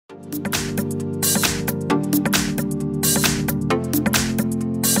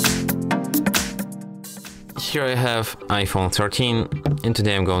Here I have iPhone 13, and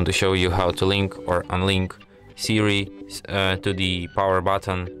today I'm going to show you how to link or unlink Siri to the power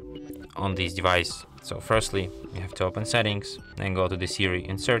button on this device. So firstly, you have to open settings, then go to the Siri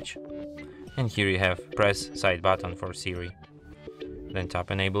and search, and here you have press side button for Siri. Then tap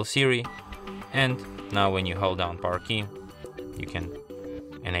enable Siri, and now when you hold down power key, you can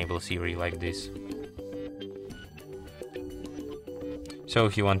enable Siri like this. So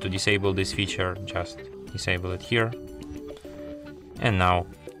if you want to disable this feature, just disable it here, and now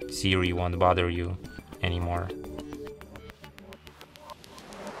Siri won't bother you anymore.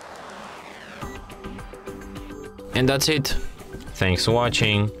 And that's it. Thanks for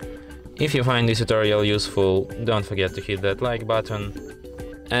watching. If you find this tutorial useful, don't forget to hit that like button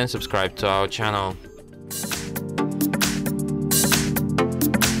and subscribe to our channel.